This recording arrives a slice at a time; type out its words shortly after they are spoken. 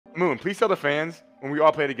Moon, please tell the fans when we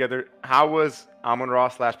all play together. How was Amon-Ra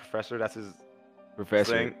 / Professor? That's his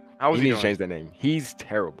Professor. thing. How was You he need to doing? change that name. He's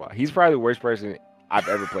terrible. He's probably the worst person I've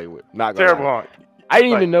ever played with. Not gonna Terrible, lie. huh? I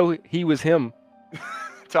didn't Like, even know he was him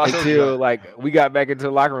Tasha was until like, like we got back into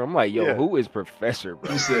the locker room. I'm like, yo, yeah. who is Professor,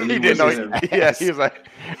 bro? He said He he didn't know. wasn't him. Yeah, he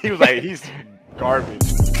was like, he's garbage.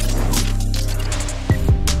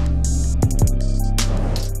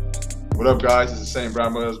 What up, guys? This is St.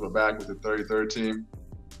 Brown Brothers. We're back with the 33rd team.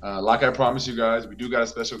 Like I promised you guys, we do got a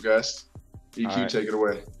special guest. EQ, Right. take it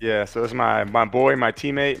away. Yeah, so it's my boy, my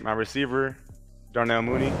teammate, my receiver, Darnell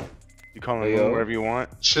Mooney. You call him Hey, Moon yo. wherever you want.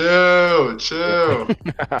 Chill.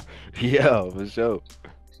 Yeah, for sure.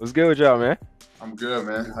 What's good with y'all, man? I'm good,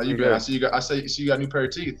 man. How you I'm been? good. I see you got a new pair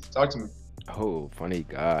of teeth. Talk to me. Oh, funny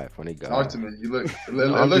guy. Talk to me. You look. It I'm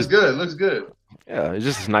looks just- good. It looks good. Yeah, it's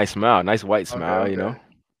just a nice smile, nice white smile, Okay. you know.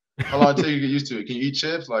 How long until you get used to it? Can you eat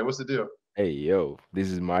chips? Like, what's the deal? Hey, yo, this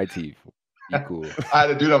is my teeth. You cool? I had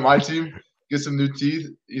a dude on my team get some new teeth.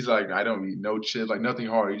 He's like, I don't eat no chips, like nothing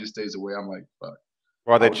hard. He just stays away. I'm like, fuck.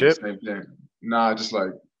 Are I they would do the chip? Same thing. Nah, just like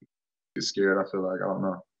get scared. I feel like I don't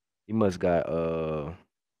know. He must got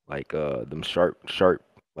them sharp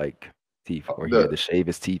like teeth where he The- had to shave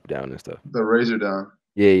his teeth down and stuff. The razor down.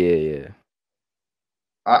 Yeah.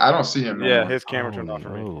 I don't see him no Yeah, more. his camera turned off for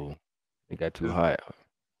me. Oh, it got too hot.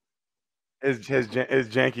 His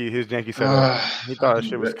janky setup. He thought that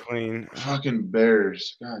shit was clean. Fucking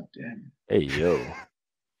Bears. God damn it. Hey, yo.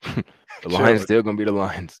 The Chill. Lions still gonna be the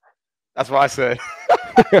Lions. That's what I said.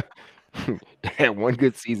 They had one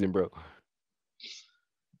good season, bro.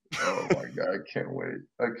 Oh my god, I can't wait.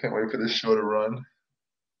 I can't wait for this show to run.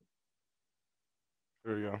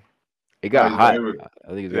 Here we go. It got he's hot. back. I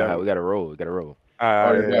think it's Yeah. got hot. We gotta roll.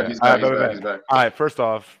 Oh, he's back. He's back. All right, first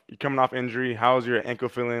off, you coming off injury. How's your ankle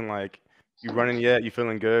feeling? Like, you running yet? You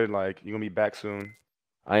feeling good? Like, you gonna be back soon?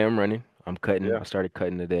 I am running. I'm cutting. Yeah. I started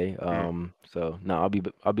cutting today. So no, I'll be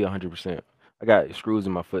 100%. I got screws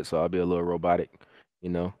in my foot, so I'll be a little robotic. You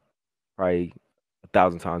know, probably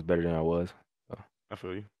 1,000 times better than I was. I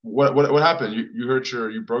feel you. What happened?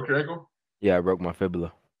 You broke your ankle? Yeah, I broke my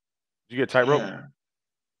fibula. Did you get tightrope?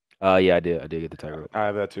 Yeah. Yeah, I did get the tightrope. I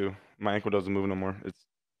have that too. My ankle doesn't move no more.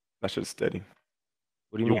 That shit's steady.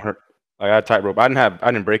 What do you You mean? won't hurt. Like, I had tightrope. I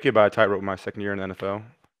didn't break it, but I had tightrope my second year in the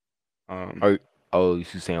NFL. Oh, you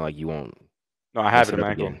saying like you won't? No, I have mess it in it my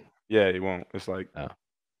up ankle. again? Yeah, it won't. It's like,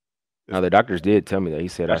 No, the doctors did tell me that. He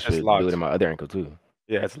said I That's just should do locked. it in my other ankle too.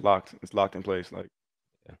 yeah, it's locked. It's locked in place. Like,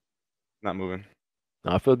 Yeah. not moving.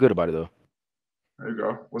 No, I feel good about it though. There you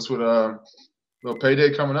go. What's with little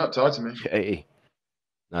payday coming up? Talk to me. Hey.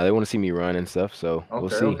 Now they want to see me run and stuff, so we'll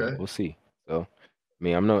Okay, see. okay. We'll see. So, I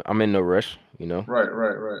mean, I'm in no rush, you know. Right.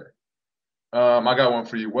 I got one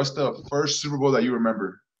for you. What's the first Super Bowl that you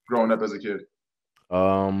remember growing up as a kid?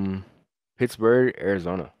 Pittsburgh,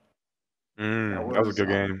 Arizona. That was a good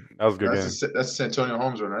game. That was a good game. That's the San Antonio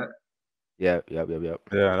Holmes one, right? Yep. Yeah,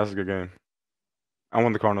 that's a good game. I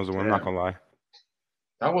want the Cardinals to win. I'm not Damn. gonna lie.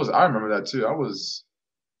 I remember that too. I I remember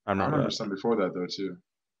remember that. some before that though too.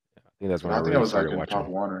 I think that's when I I think I really was like started in watching. Pop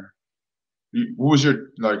Warner. Who was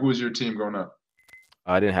your team growing up?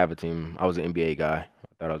 I didn't have a team. I was an NBA guy. I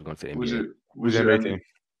thought I was going to the Who was NBA. your Who's your NBA team?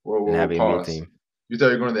 Whoa, Didn't have an pause. NBA team. You thought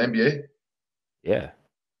you were going to the NBA? Yeah.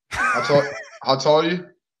 How tall are you?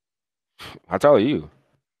 How tall are you?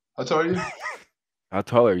 How tall are you? How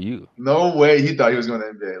tall are you? No way he thought he was going to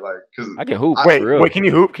the NBA. Like, cause I can hoop. Wait, for real. can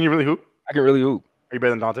you hoop? Can you really hoop? I can really hoop. Are you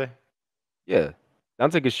better than Dante? Yeah.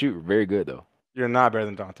 Dante can shoot very good though. You're not better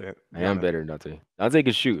than Dante. I am better than Dante. Dante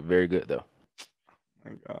can shoot very good though.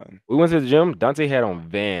 My God. We went to the gym. Dante had on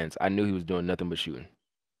Vans. I knew he was doing nothing but shooting.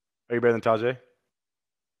 Are you better than Tajay?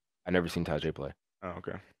 I never seen Tajay play. Oh,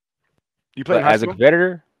 okay. You play But in high as a school?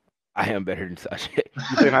 competitor, I am better than Tajay.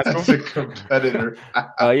 You play in high As school? a competitor.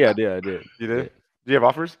 Yeah, I did. You did? Do you have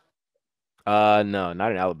offers? No,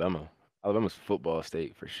 not in Alabama. Alabama's football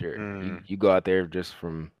state for sure. You go out there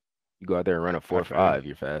you go out there and run a 4.5,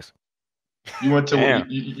 you're fast. You went to Damn.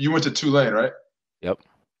 you went to Tulane, right? Yep.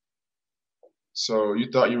 So you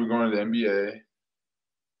thought you were going to the NBA.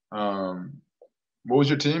 What was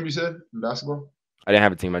your team? You said in basketball? I didn't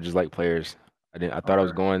have a team. I just like players. I thought I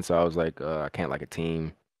was Okay. going, so I was like, I can't like a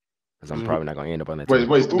team because I'm Mhm. probably not gonna end up on that Wait,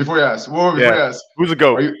 team. before you ask, before you Yeah. ask, Who's a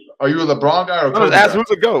GOAT? are you a LeBron guy or a I Kobe was asking guy?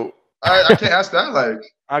 who's a GOAT. I can't ask that. Like,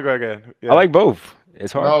 I'll go again. Yeah. I like both.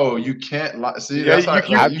 It's hard. no, you can't like. See, Yeah, that's you how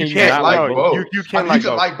can't- you you can't not like like both. You I can mean, like you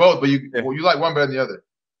can both. like both, but you Yeah. you like one better than the other.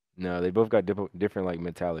 No, they both got different like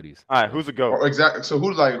mentalities. All right, who's a GOAT? Or exactly. So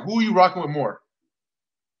who are you rocking with more?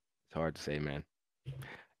 It's hard to say, man.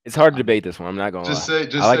 It's hard to debate this one. I'm not gonna Just lie.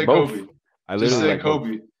 say I like say both. Kobe. I Just literally say like both.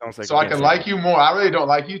 Kobe. Don't say So I Kobe. can like you more. I really don't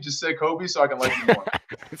like you. Just say Kobe so I can like you more.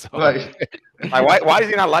 It's all Like, good. Like, why does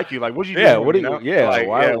he not like you? Like, what'd you do? Yeah, to him, what do you know? you? Yeah, Like,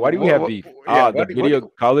 why do we have beef? Yeah, The video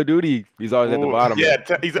Call of Duty. He's always at the bottom. Yeah,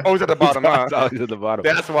 he's always at the bottom, huh? He's always at the bottom.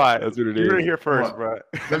 That's why. That's what it You heard it is. here first, bro.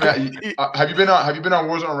 let me. Have you been on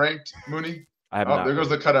Warzone ranked, Mooney? I have Oh, not. there goes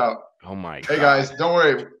been. the cutout. Oh my Hey god. guys, don't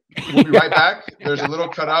worry. We'll be right back. There's a little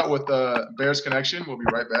cutout with the Bears connection. We'll be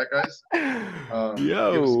right back, guys.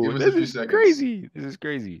 Yo, give us a this few is seconds. crazy. This is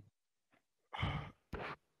crazy.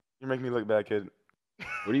 You make me look bad, kid.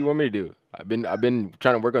 What do you want me to do? I've been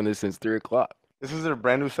trying to work on this since 3 o'clock. This is a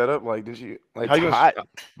brand new setup. Like, did you? Like, It's how you gonna? hot.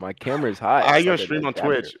 My camera is hot. How It's you gonna like a stream on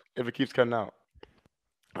adapter. Twitch if it keeps cutting out?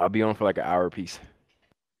 I'll be on for like an hour piece.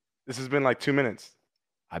 This has been like 2 minutes.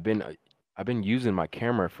 I've been using my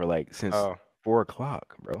camera for like since 4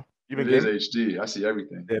 o'clock, bro. You've been It is gaming? HD. I see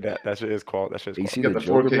everything. Yeah, that shit is qual. That shit's You qual. see Get the the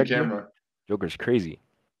Joker 4K back there? camera. Joker's crazy.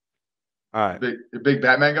 All right. Big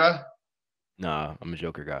Batman guy. Nah, I'm a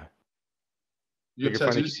Joker guy. You have Think you're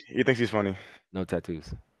funny? tattoos? He thinks he's funny. No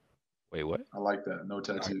tattoos. Wait, what? I like that. No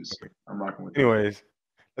tattoos. I'm rocking with that. Anyways,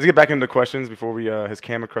 let's get back into the questions before we his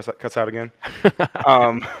camera cuts out again.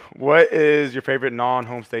 What is your favorite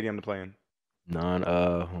non-home stadium to play in?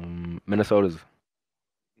 Minnesota's.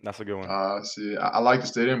 That's a good one. See, I like the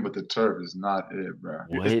stadium, but the turf is not it, bro.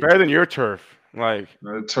 What? It's better than your turf. Like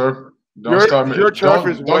The turf. your turf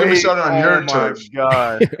is don't get me way- started on your turf.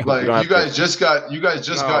 God. Like don't have you guys just got new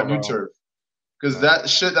bro. turf. Because that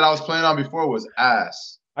shit that I was playing on before was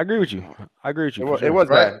ass. I agree with you. I agree with you. for It sure. was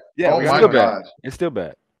Right? bad. Yeah, Oh we my got god. It's still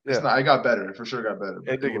bad. Yeah. It's not. It got better. It for sure got better.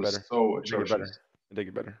 It did get was better. so It did get better. atrocious. It did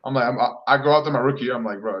get better. I'm like, I go out there my rookie year. I'm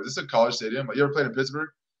like, bro, is this a college stadium? Like, you ever played in Pittsburgh?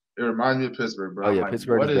 It reminds me of Pittsburgh, bro. Oh, I'm yeah, like,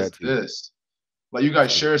 Pittsburgh what is is bad, too. this? Like, you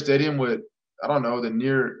guys share a stadium with, I don't know, the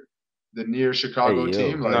near Chicago Hey, yo.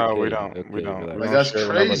 team. Like, No, we okay, don't. We okay, don't. relax. We like don't that's share with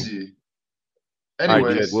nobody. crazy. All right, good.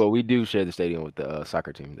 Anyways, Well, we do share the stadium with the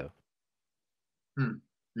soccer team, though. you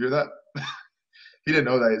hear that? He didn't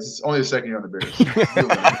know that. It's only the second year on the Bears.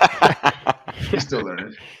 He's still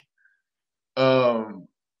learning.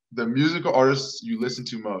 The musical artists you listen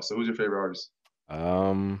to most. So, who's your favorite artist?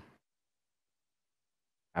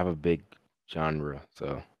 I have a big genre,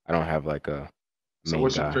 so I don't have like a So, main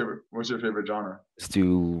what's guy. your favorite? What's your favorite genre? Let's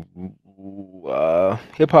do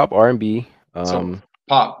hip hop, R&B. So,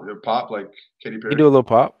 pop, like Katy You Perry. do a little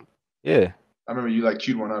pop. Yeah. I remember you like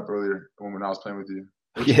queued one up earlier when I was playing with you.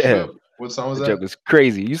 Yeah. What song was That that? joke was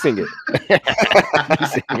crazy. You sing it. You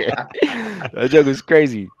sing it. That joke was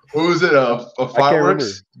crazy. What was it?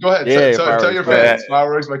 Fireworks? Go ahead. Yeah, tell your Fireworks. fans.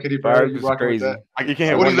 Fireworks by Katy Perry. Fireworks You was rocking with crazy. that? Like, you can't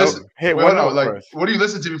hit What do one you note. listen? Hit Wait, one hold on, note like, first. what do you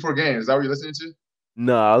listen to before games? Is that what you listening to?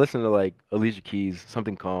 No, I listen to like Alicia Keys,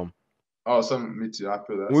 something calm. Oh, me too. I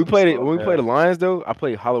feel that. When we played the Yeah. Lions though, I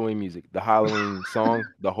played Halloween music, the Halloween song,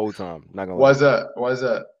 the whole time. Not gonna Why lie, is that? Why is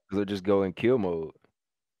that? because it just go in kill mode.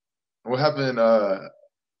 What happened?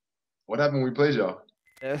 What happened when we played y'all?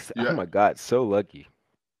 Oh my god, so lucky.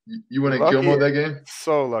 You went in kill Lucky. mode that game?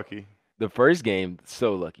 So lucky. The first game,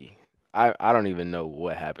 so lucky. I don't even know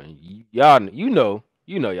what happened. Y'all, you know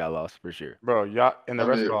y'all lost for sure. Bro, y'all in the I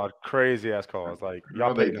rest mean- squad, crazy ass calls. Like No,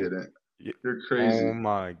 y'all they paid them. didn't. Yeah. You're crazy. Oh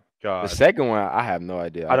my god. The second one, I have no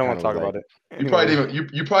idea. Oh, I don't want to talk about it. You probably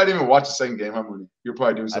didn't even watch the second game, huh, Mooney? You're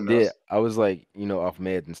probably doing I something did. else. I was like, off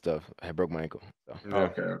meds and stuff. I had broke my ankle. So. Yeah.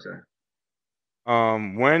 Okay.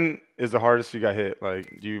 When is the hardest you got hit?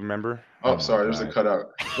 Like, do you remember? Oh, Oh my sorry. There's a God. cutout.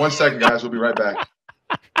 1 second, guys. We'll be right back.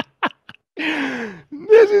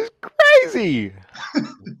 This is crazy.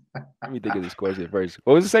 Let me think of this question first.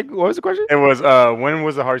 What was the question? It was when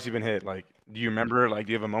was the hardest you've been hit? Like, do you remember? Like,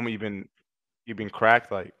 do you have a moment you've been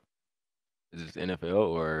cracked? Like, Is this NFL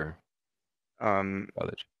or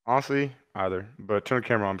college? honestly, either. But turn the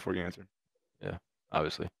camera on before you answer.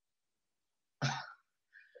 Obviously.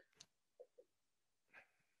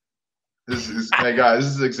 Hey guys,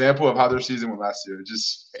 this is an example of how their season went last year.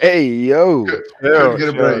 Just Hey, yo. couldn't get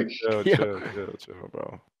a break. Chill,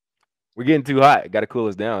 bro. We're getting too hot. Got to cool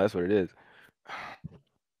us down. That's what it is.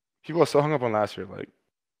 People are so hung up on last year. Like,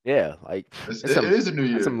 Yeah, like It it's some, is a new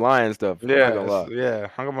year. it's some Lion stuff. I'm not gonna lie. yeah,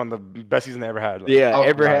 hung up on the best season they ever had. Like, Yeah, Oh,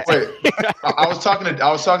 ever had. wait. I was talking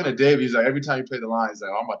to Dave. He's like, every time you play the Lions,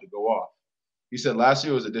 like, I'm about to go off. He said last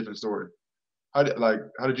year was a different story. How did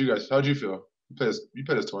you feel? You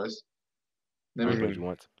played us twice. I Name played me. you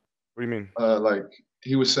once. What do you mean? Like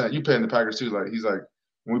he was saying, you played in the Packers too. Like he's like,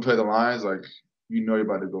 when we play the Lions, like you're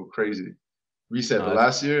about to go crazy. He said, No, but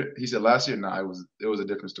last year, nah, it was a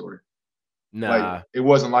different story. Nah, Like it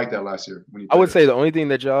wasn't like that last year. When you I would played say us. the only thing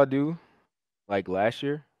that y'all do, like last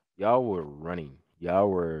year, y'all were running. Y'all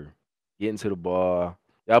were getting to the ball.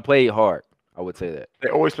 Y'all played hard. I would say that. They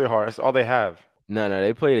always play hard. That's all they have. No,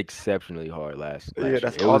 they played exceptionally hard last Yeah, year.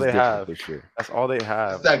 that's It all was they different have. for sure. That's all they It's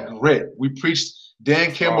have. that grit. We preached. Dan That's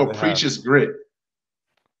all Campbell they have. preaches grit.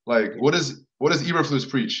 Like, what does Eberflus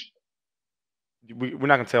preach? We're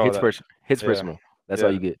not gonna tell all that. Hits Yeah. personal. That's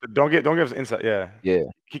all you get. Don't give us insight. Yeah. Yeah.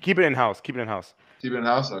 Keep it in house. Keep it in house. Keep it in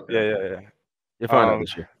house. Okay. Yeah. You'll find out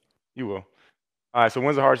this year. You will. All right. So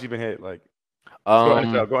when's the hardest you've been hit? Like, go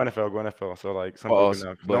NFL. So like some people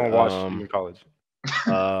know. No one watched you in college.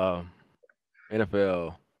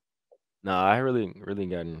 NFL. No, I really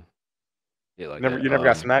gotten hit like that. You never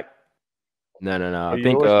got smacked? No. Oh, I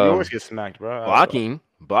think you always get smacked, bro.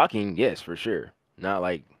 Blocking, yes, for sure. Not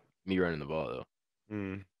like me running the ball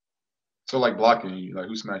though. So like blocking you, like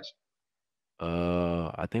who smacked you?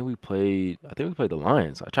 I think we played the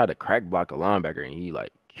Lions. I tried to crack block a linebacker and he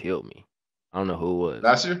like killed me. I don't know who it was.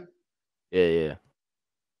 Last year? Yeah.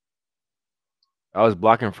 I was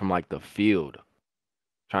blocking from like the field,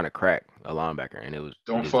 trying to crack a linebacker, and it was.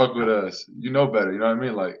 Don't fuck with us. You know better. You know what I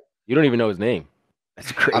mean? Like you don't even know his name.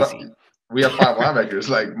 That's crazy. We have 5 linebackers,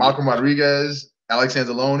 like Malcolm Rodriguez, Alex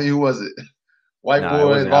Anzalone. Who was it? White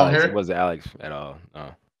boy, long hair. It wasn't Alex at all.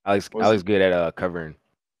 No. Alex good at covering.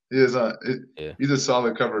 He's a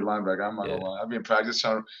solid covered linebacker. I'm not gonna lie. I've been in practice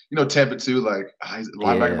trying to, Tampa too. Like he's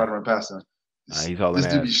linebacker about to run past him. This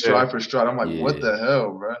dude be stride for stride. I'm like, what the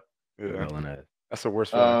hell, bro? Yeah. That's the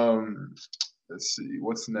worst. Let's see.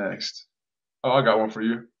 What's next? Oh, I got one for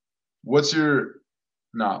you. What's your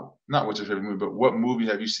not what's your favorite movie, but what movie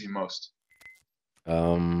have you seen most?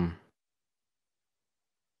 The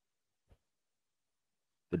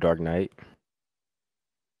Dark Knight.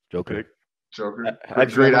 Joker.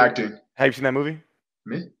 Great acting. Have you seen that movie?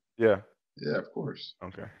 Me? Yeah. Yeah, of course.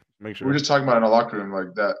 Okay. Make sure. We were just talking about it in the locker room,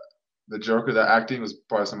 like that. The Joker, that acting was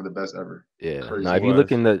probably some of the best ever. Yeah. Crazy. Now, if you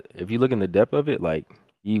look in the depth of it, like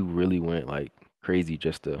he really went like crazy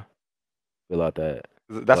just to fill out that.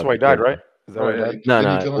 That's why he died, right? Is that why he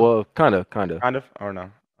died? No. Well, kind of. Kind of, or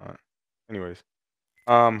no? Anyways,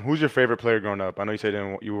 who's your favorite player growing up? I know you said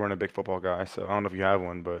you weren't a big football guy, so I don't know if you have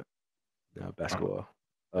one, but basketball.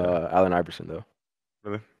 Allen Iverson though.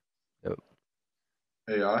 Really? Yep.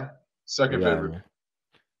 AI. Second favorite. Man.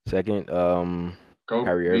 Second, Go.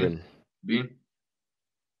 Kyrie Irving. Bean.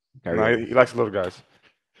 No, he likes the little guys.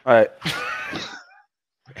 All right.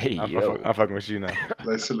 Hey, I'm fucking with you now.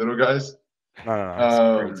 Likes the little guys.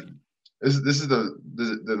 No. This is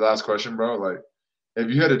the last question, bro. Like, if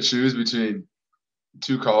you had to choose between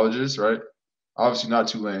 2 colleges, right? Obviously not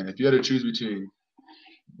Tulane. If you had to choose between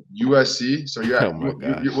USC, so you're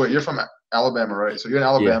you're from Alabama, right? So you're in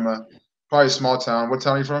Alabama, probably a small town. What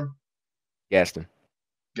town are you from? Gaston.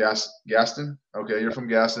 Gaston? Okay, you're from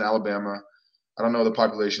Gaston, Alabama. I don't know the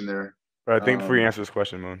population there. But I think before you answer this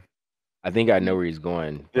question, Moon. I think I know where he's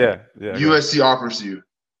going. Yeah. USC offers you.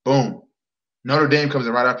 Boom. Notre Dame comes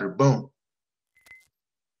in right after. Boom.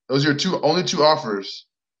 Those are your only 2 offers.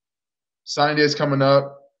 Signing day is coming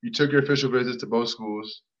up. You took your official visits to both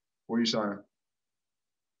schools. Where are you signing?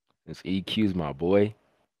 Since EQ's my boy,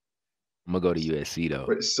 I'm gonna go to USC though.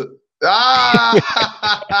 Wait,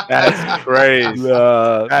 that's crazy.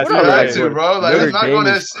 That's crazy, bro. Like, it's not going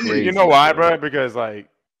to SC. You know why, bro? Because like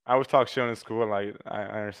I was talking shit in school. Like I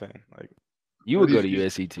understand. Like you would go to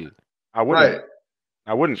USC too. I wouldn't. Right.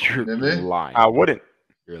 I wouldn't. You're lying. I wouldn't.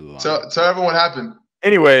 You're lying. Tell everyone what happened.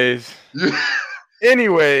 Anyways. We'll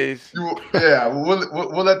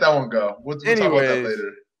let that one go. We'll talk about that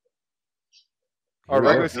later. Our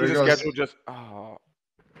regular season schedule just.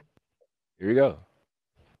 Here we go.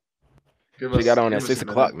 We got on at 6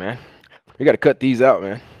 o'clock, man. We got to cut these out,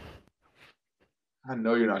 man. I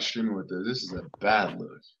know you're not streaming with this. This is a bad look.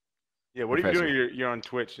 Yeah, what are you doing? You're on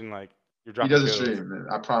Twitch and like you're dropping. He doesn't stream, man.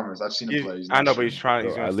 I promise. I've seen him play. I know, but he's trying.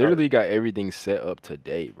 Bro, I literally got everything set up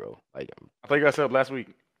today, bro. Like I thought you got set up last week.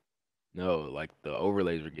 No, like the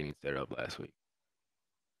overlays were getting set up last week.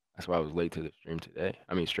 That's why I was late to the stream today.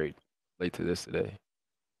 I mean, straight late to this today.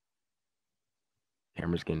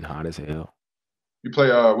 Camera's getting hot as hell. You play?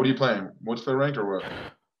 What are you playing? Multiplayer ranked or what?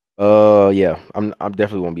 Yeah. I'm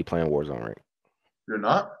definitely won't be playing Warzone ranked. You're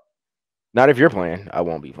not? Not if you're playing. I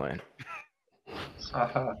won't be playing.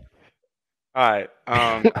 All right.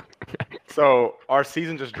 So our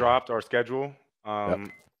season just dropped. Our schedule.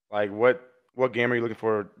 Like what game are you looking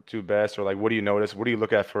forward to best, or like what do you notice? What do you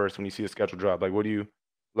look at first when you see the schedule drop? Like what do you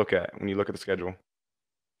look at when you look at the schedule?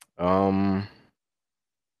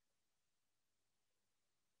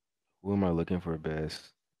 Who am I looking for best?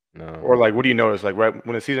 No. Or like, what do you notice? Like, right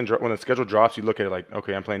when the schedule drops, you look at it like,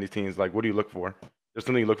 okay, I'm playing these teams. Like, what do you look for? There's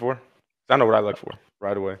something you look for? I know what I look for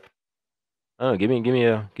right away. Oh, give me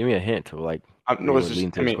a hint to like. No, it's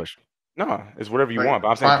just. I mean, No, it's whatever you Like, want. But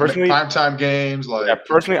I'm saying personally, primetime games, like yeah,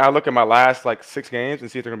 personally, I look at my last like 6 games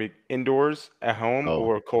and see if they're gonna be indoors, at home, Oh.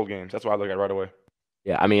 or cold games. That's what I look at right away.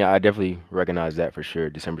 Yeah, I mean, I definitely recognize that for sure.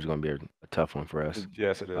 December's gonna be a tough one for us.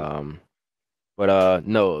 Yes, it is. But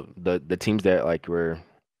no, the teams that like were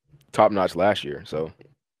top notch last year. So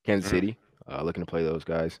Kansas City, looking to play those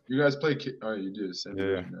guys. you guys play. Oh, you do. Same Yeah.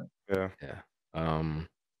 division, Yeah.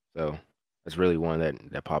 So that's really one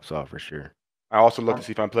that pops off for sure. I also look to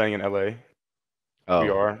see if I'm playing in LA. Oh, We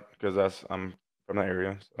are, because I'm from that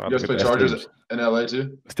area. So You guys play Chargers in LA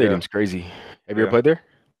too? The stadium's crazy. Have you ever played there?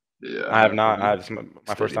 Yeah. I have not. I just my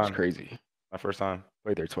first time. Crazy. My first time.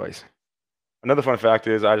 Played there twice. Another fun fact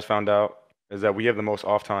is I just found out is that we have the most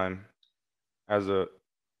off time as a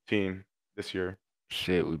team this year.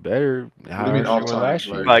 Shit, we better. What do you mean off time? Last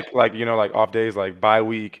year? Like off days, like bye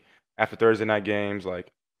week after Thursday night games.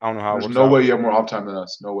 Like I don't know how. There's no way you have more off time than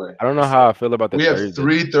us. No way. I don't know how I feel about the. We have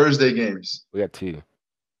 3 Thursday games. We got 2.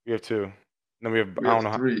 We have 2. And then we have I don't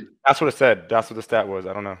know 3. That's what it said. That's what the stat was.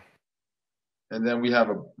 I don't know. And then we have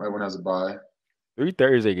everyone has a bye. 3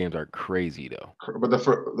 Thursday games are crazy though. But the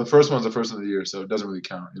first one's the first of the year, so it doesn't really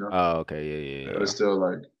count, you know. Oh, okay, yeah. But it's still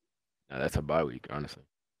like. No, that's a bye week, honestly.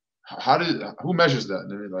 Who measures that?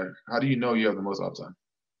 I mean, like, how do you know you have the most off time?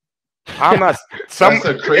 I'm not. That's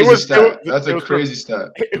a crazy stat. That's a crazy stat.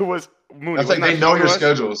 It was Mooney. That's like they know your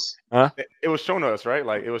schedules. Huh? It was shown to us, right?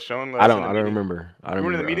 Like it was shown. I don't remember. I don't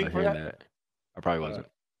remember in the meeting for that. I probably wasn't.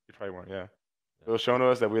 You probably weren't. Yeah. It was shown to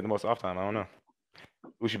us that we had the most off time. I don't know.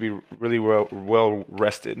 We should be really well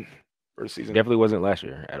rested for the season. Definitely wasn't last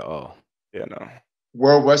year at all. Yeah, no.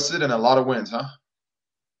 Well rested and a lot of wins, huh?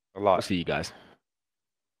 A lot. We'll see you guys.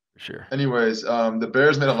 For sure. Anyways, the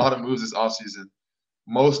Bears made a lot of moves this offseason.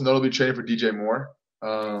 Most notably trading for DJ Moore.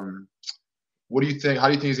 What do you think? How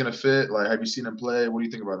do you think he's gonna fit? Like, have you seen him play? What do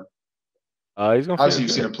you think about him? He's gonna. Obviously,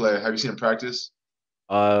 you've seen him play. Have you seen him practice?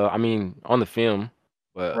 I mean, on the film,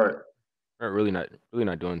 but right. We're really not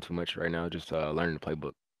doing too much right now. Just learning the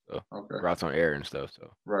playbook. So routes on air and stuff.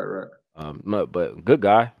 So right. But good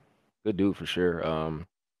guy, good dude for sure.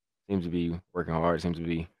 Seems to be working hard. Seems to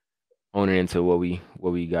be honing into what we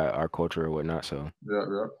got, our culture or whatnot. So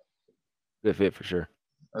yeah. Good fit for sure.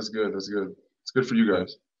 That's good. It's good for you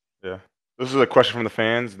guys. Yeah. This is a question from the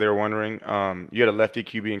fans. They were wondering, you had a lefty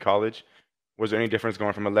QB in college. Was there any difference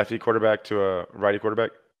going from a lefty quarterback to a righty quarterback?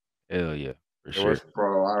 Hell yeah, for sure.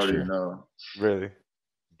 Bro, I already know. Really?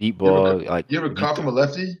 Deep ball, you ever caught from a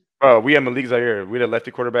lefty? Bro, we had Malik Zaire. We had a lefty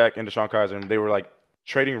quarterback and Deshaun Kaiser, and they were like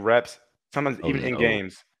trading reps, sometimes even in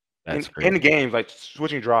games. That's crazy. In games, like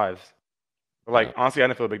switching drives. But like honestly, I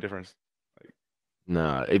didn't feel a big difference.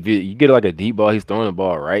 Nah, if you get like a deep ball, he's throwing the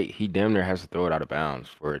ball right. He damn near has to throw it out of bounds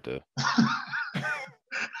for it to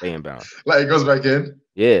stay in bounds. Like it goes back in.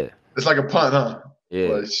 Yeah, it's like a punt, huh? Yeah,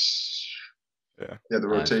 like, yeah. The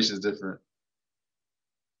rotation is different.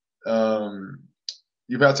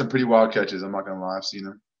 You've had some pretty wild catches. I'm not gonna lie, I've seen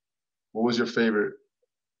them. What was your favorite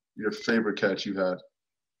catch you've had?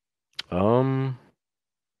 So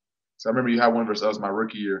I remember you had one versus us my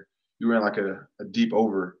rookie year. You ran like a deep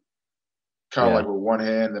over. Kind of like with one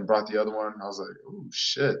hand, then brought the other one. I was like, "Oh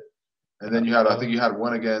shit!" And then I think you had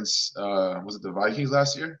one against, was it the Vikings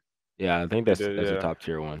last year? Yeah, I think that's a top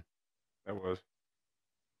tier one. That was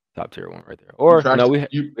top tier one right there. Or no, we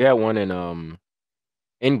had one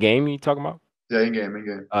in game. You talking about? Yeah, in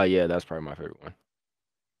game. Yeah, that's probably my favorite one.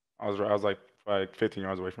 I was like 15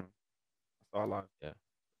 yards away from him. I saw a lot. Yeah,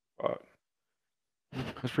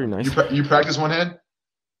 that's pretty nice. You practice one hand?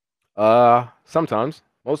 Sometimes.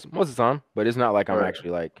 Most of the time, but it's not like I'm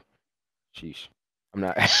actually like, sheesh. I'm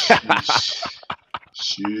not.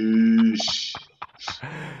 Sheesh.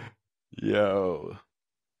 Yo.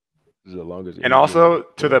 This is the longest. And also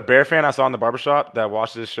to the Bear fan I saw in the barbershop that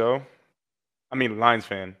watched this show. I mean Lions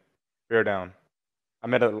fan. Bear down. I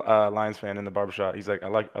met a Lions fan in the barbershop. He's like,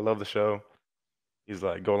 I love the show. He's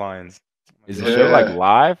like, go Lions. Is the show like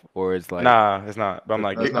live or it's like? Nah, it's not. But I'm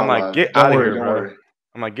like, get out of here, bro.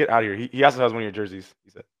 I'm like, get out of here. He also has one of your jerseys. He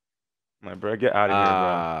said, I'm like, bro, get out of here,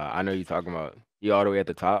 bro. I know you're talking about. You all the way at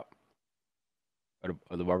the top of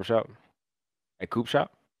the barbershop? At Coop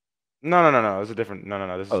Shop? No. It's a different.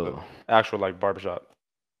 No. This is the actual like barbershop.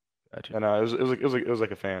 Gotcha. And it was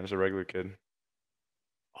like a fan. It's a regular kid.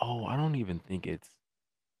 Oh, I don't even think it's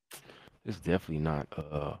definitely not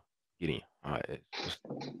getting hot.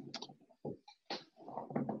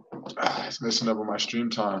 It's messing up with my stream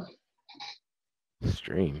time.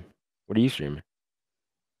 Stream? What are you streaming?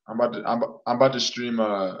 I'm about to stream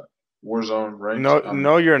Warzone ranked.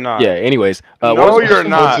 No, you're not. Yeah. Anyways, no, you're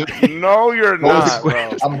not. No, you're not.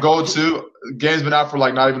 Bro. I'm going to. Game's been out for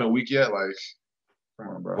like not even a week yet. Like,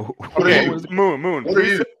 Come on, bro. What Okay, are you? Moon. What are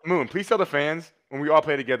you? Moon, please tell the fans when we all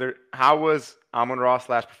play together. How was Amon-Ra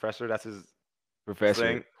 /Professor? That's his Professor?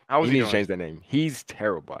 thing. How was You he need doing? to change that name. He's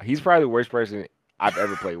terrible. He's probably the worst person I've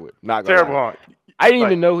ever played with. Not gonna Terrible, lie. huh? I didn't Like-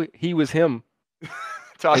 even know he was him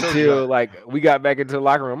Till I told you. until like we got back into the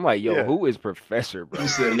locker room. I'm like, yo, Yeah. who is Professor, bro? He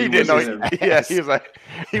said He he didn't know. was him. Yeah, he was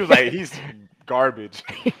like, he's garbage.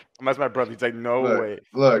 That's my brother. He's like, no way.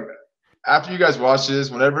 Look, after you guys watch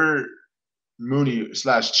this, whenever Mooney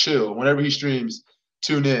 /Chill, whenever he streams,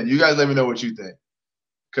 tune in. You guys let me know what you think.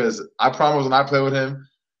 Because I promise when I play with him,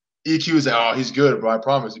 EQ is like, oh, he's good, bro. I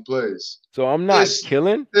promise he plays. So I'm not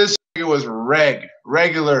killing. This nigga was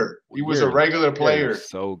regular. He was a regular player.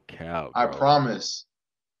 So cow. I promise.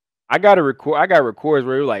 I got records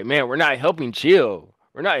where you're like, man, we're not helping Chill.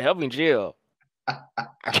 We're not helping Chill. I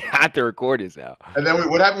got to record this out. And then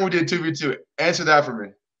what happened when we did 2v2? Answer that for me.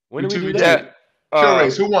 When did we do 2v2. that? Kill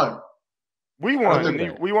race. Who won? We won.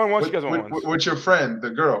 We won once. You guys won once. What's your friend,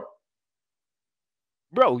 the girl?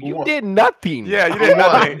 Bro, you did nothing. Yeah, you did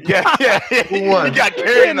nothing. Yeah. Who won? You got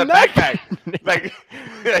carried in the backpack. Like,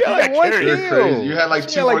 yeah, you got carried. You're crazy. You had like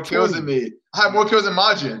two more kills than me. I had more kills than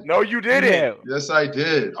Majin. No, you didn't. Yes, I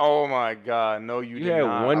did. Oh my God, no, you did had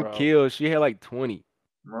not. one kill. She had like 20.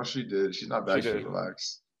 No, she did. She's not bad. She did.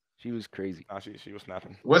 Relax. She was crazy. Nah, she was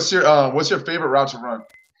snapping. What's your favorite route to run?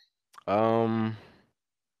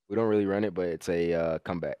 We don't really run it, but it's a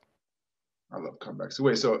comeback. I love comebacks. So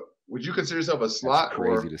wait, so would you consider yourself a slot? That's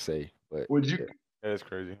crazy to say, but would you? That is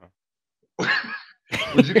crazy.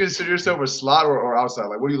 Would you consider yourself a slot or outside?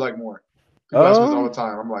 Like, what do you like more? People ask me this all the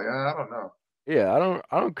time. I'm like, I don't know. Yeah,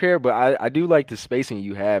 I don't care, but I do like the spacing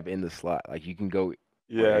you have in the slot. Like you can go.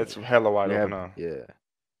 Yeah, it's hella wide open now. Yeah.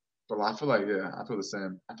 But I feel like I feel the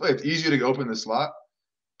same. I feel like it's easier to open the slot,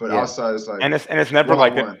 but outside it's like and it's never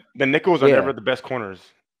like the nickels are never the best corners.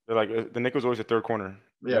 They're like the nickel's always the third corner.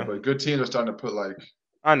 Yeah, but good teams are starting to put like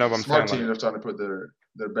I know, but I'm smart saying teams are starting to put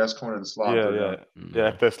their best corner in the slot. Yeah.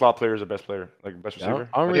 If the slot player is the best player, like best receiver,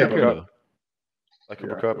 I don't really care. Like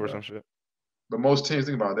Cooper Cup or some shit. But most teams,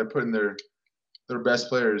 think about it, they're putting their best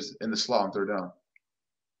players in the slot on third down.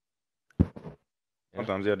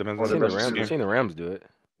 Sometimes, it depends. I've seen the Rams do it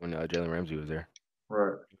when Jalen Ramsey was there.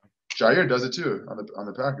 Right. Jair does it too on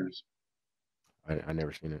the Packers. I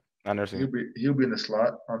never seen it. I never seen it. He'll be in the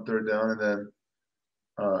slot on third down, and then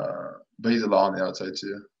but he's a lot on the outside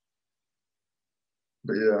too.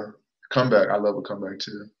 But yeah, comeback. I love a comeback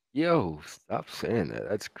too. Yo, stop saying that.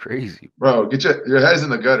 That's crazy, bro. Get your head's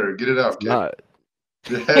in the gutter. Get it out, kid. Not.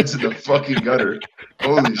 Your head's in the fucking gutter.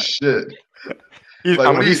 Holy shit!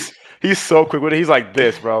 He's so quick with it. He's like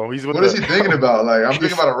this, bro. What is he thinking about? Like, I'm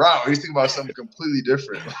thinking about a route. He's thinking about something completely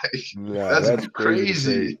different. Like, that's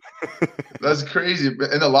crazy. That's crazy.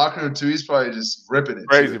 In the locker room too, he's probably just ripping it.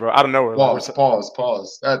 Crazy, bro. Out of nowhere.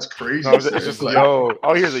 Pause. That's crazy. No, it's just like, yo.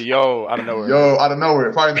 Oh, here's a yo out of nowhere. Yo, out of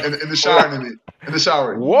nowhere. Probably in the shower. In the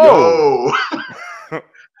shower. Whoa. Yo.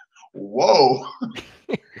 Whoa.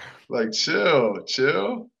 Like, chill.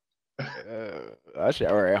 I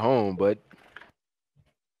shower at home, but.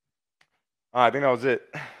 I think that was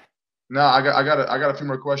it. No, I got a few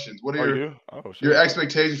more questions. What are your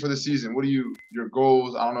expectations for the season? What are your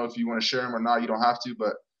goals? I don't know if you want to share them or not. You don't have to,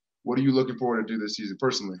 but what are you looking forward to do this season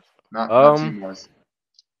personally, not team wise?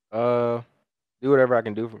 Do whatever I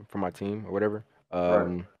can do for my team or whatever.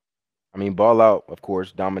 Right. I mean, ball out, of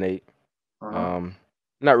course, dominate.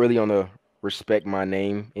 Not really on the respect my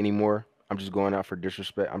name anymore. I'm just going out for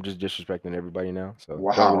disrespect. I'm just disrespecting everybody now. So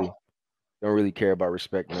don't really care about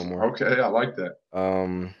respect no more. Okay, I like that.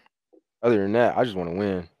 Other than that, I just want to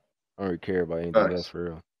win. I don't really care about anything else for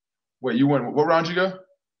real. Wait, you went? What round you go?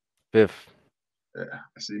 5th. Yeah,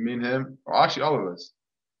 I see. Me and him. Well, actually, all of us.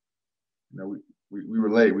 You know, we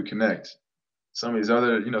relate. We connect. Some of these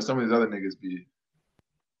other niggas be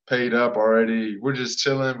paid up already. We're just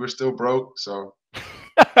chilling. We're still broke. So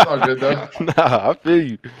it's all good though. Nah, I feel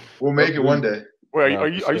you. We'll make it one day. Wait, are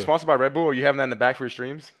you sponsored by Red Bull? Or are you having that in the back for your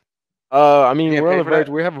streams? I mean, we're on the verge.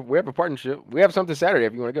 We have a partnership. We have something Saturday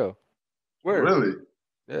if you want to go. Where? Really?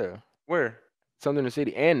 Yeah. Where? Something in the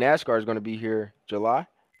city. And NASCAR is going to be here July.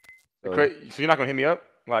 So you're not gonna hit me up?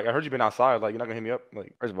 Like I heard you've been outside. Like you're not gonna hit me up?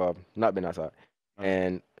 Like first of all, not been outside.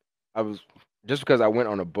 And I was just because I went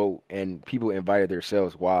on a boat and people invited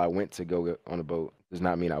themselves while I went to go on a boat does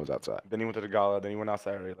not mean I was outside. Then you went to the gala. Then you went out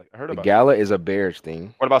Saturday. Like I heard about the gala is a Bears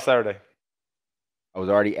thing. What about Saturday? I was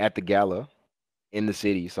already at the gala in the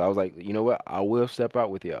city, so I was like, you know what? I will step out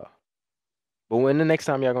with y'all. But when the next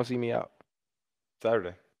time y'all gonna see me out?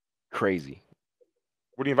 Saturday. Crazy.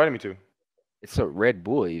 What are you inviting me to? It's a Red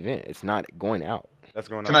Bull event. It's not going out. That's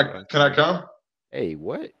going on. Can I come? Hey,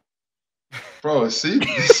 what? Bro, see?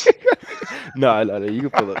 No, you can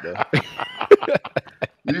pull up though.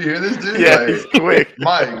 You hear this, dude? Yeah, like, he's quick.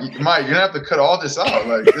 Mike, you're gonna have to cut all this out.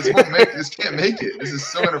 Like, this can't make it. This is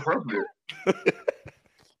so inappropriate.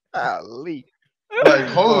 Golly. Like,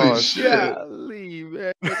 holy shit. Golly,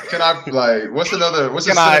 man. Can I what's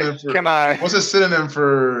a synonym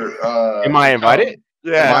for am I invited?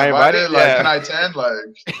 Yeah. Am I invited? Like, yeah. can I attend? Like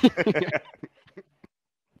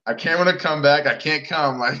I can't want to come back. I can't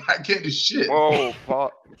come. Like, I can't do shit. Whoa,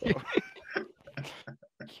 Paul.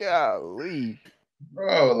 Golly.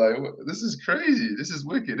 Bro, like, this is crazy. This is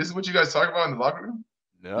wicked. This is what you guys talk about in the locker room?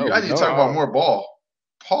 No, you guys need to talk about more ball.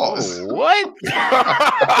 Pause. Oh, what?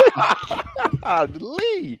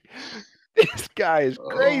 Lee. This guy is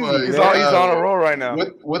crazy. He's on a roll right now.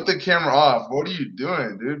 With the camera off. What are you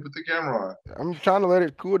doing, dude? Put the camera on. I'm trying to let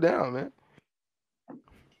it cool down, man.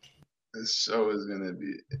 This show is gonna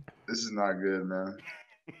be. This is not good, man.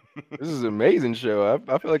 This is an amazing show.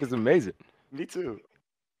 I feel like it's amazing. Me too.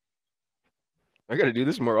 I got to do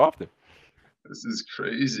this more often. This is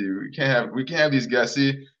crazy. We can't have these guests.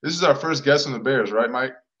 See, this is our first guest on the Bears, right,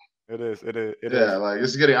 Mike? It is. Yeah, like, this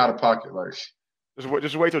is getting out of pocket. Like,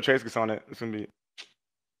 just wait till Chase gets on it. It's gonna be.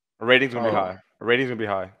 Our rating's gonna be high. Our rating's gonna be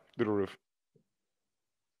high through the roof.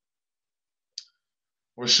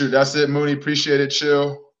 Well, shoot, that's it, Mooney. Appreciate it,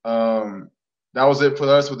 chill. That was it for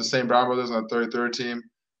us with the St. Brown Brothers on the 33rd team.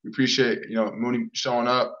 We appreciate, Mooney showing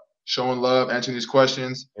up, showing love, answering these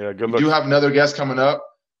questions. Yeah, good luck. We do have another guest coming up.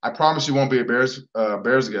 I promise you won't be a Bears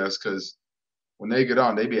guest, because when they get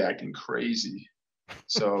on, they be acting crazy.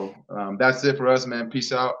 So that's it for us, man.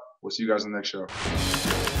 Peace out. We'll see you guys in the next show.